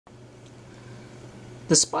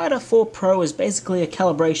The Spyder 4 Pro is basically a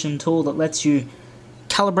calibration tool that lets you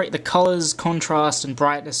calibrate the colors, contrast, and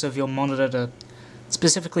brightness of your monitor to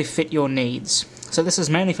specifically fit your needs. So this is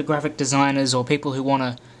mainly for graphic designers or people who want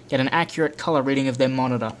to get an accurate color reading of their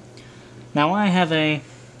monitor. Now I have an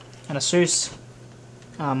Asus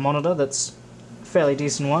monitor that's a fairly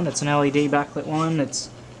decent one. It's an LED backlit one. It's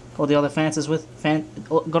got all the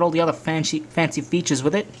other fancy features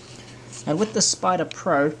with it. And with the Spyder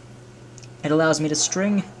Pro, it allows me to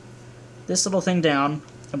string this little thing down,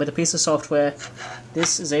 and with a piece of software,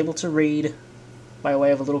 this is able to read, by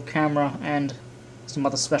way of a little camera and some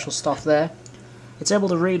other special stuff there, it's able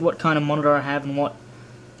to read what kind of monitor I have and what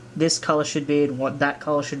this color should be and what that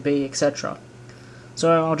color should be, etc.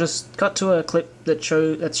 So I'll just cut to a clip that's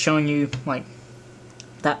showing you like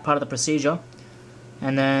that part of the procedure,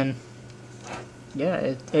 and then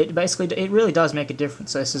yeah, it basically really does make a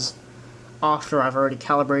difference. So this is after I've already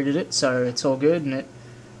calibrated it, so it's all good, and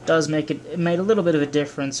it made a little bit of a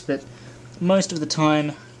difference, but most of the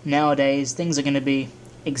time nowadays things are going to be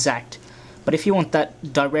exact. But if you want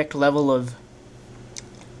that direct level of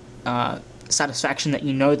satisfaction that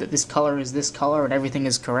you know that this color is this color and everything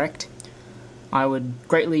is correct, I would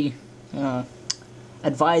greatly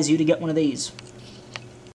advise you to get one of these.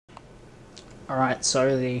 Alright,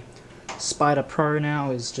 so the Spyder Pro now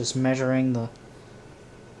is just measuring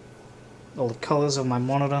all the colors of my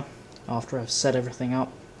monitor after I've set everything up,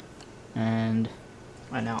 and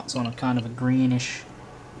right now it's on a kind of a greenish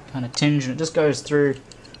kind of tinge, and it just goes through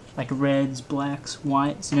like reds, blacks,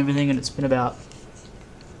 whites and everything, and it's been about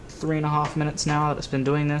 3.5 minutes now that it's been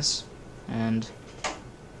doing this, and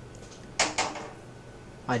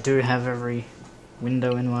I do have every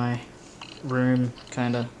window in my room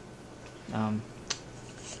kind of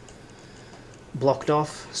blocked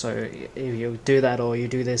off, so if you do that or you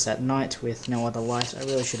do this at night with no other light, I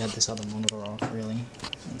really should have this other monitor off, really.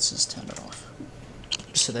 Let's just turn it off.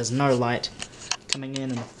 So there's no light coming in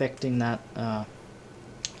and affecting that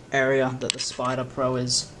area that the Spyder Pro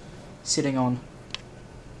is sitting on.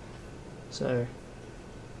 So,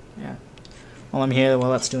 yeah. While I'm here,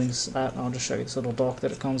 while that's doing that, I'll just show you this little dock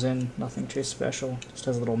that it comes in. Nothing too special, just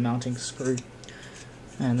has a little mounting screw.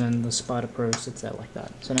 And then the Spyder Pro sits there like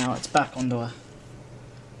that. So now it's back onto a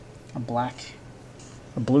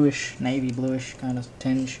bluish, navy bluish kind of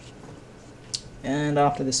tinge. And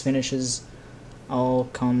after this finishes, I'll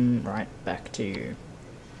come right back to you.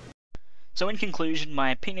 So in conclusion,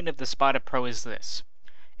 my opinion of the Spyder Pro is this.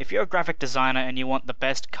 If you're a graphic designer and you want the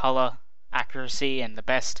best color accuracy and the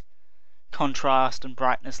best contrast and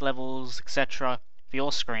brightness levels, etc. for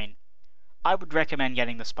your screen, I would recommend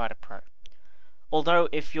getting the Spyder Pro. Although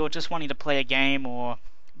if you're just wanting to play a game or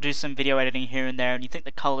do some video editing here and there and you think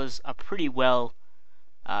the colors are pretty well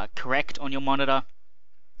correct on your monitor,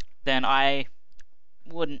 then I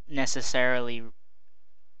wouldn't necessarily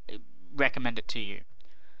recommend it to you.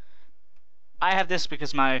 I have this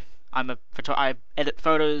because I edit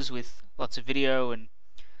photos with lots of video and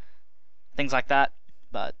things like that,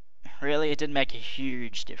 but really it didn't make a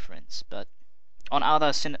huge difference. But on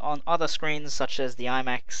other screens such as the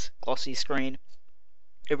IMAX glossy screen,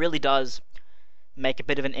 it really does make a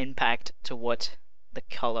bit of an impact to what the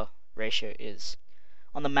color ratio is.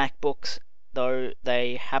 On the MacBooks, though,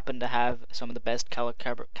 they happen to have some of the best color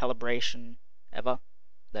calibration ever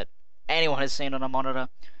that anyone has seen on a monitor,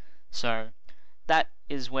 so that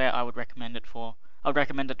is where I would recommend it for. I would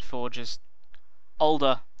recommend it for just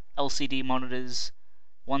older LCD monitors,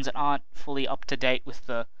 ones that aren't fully up to date with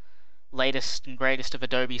the latest and greatest of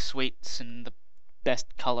Adobe suites and the best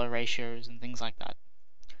color ratios and things like that.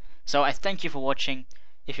 So I thank you for watching.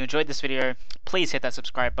 If you enjoyed this video, please hit that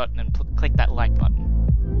subscribe button and click that like button.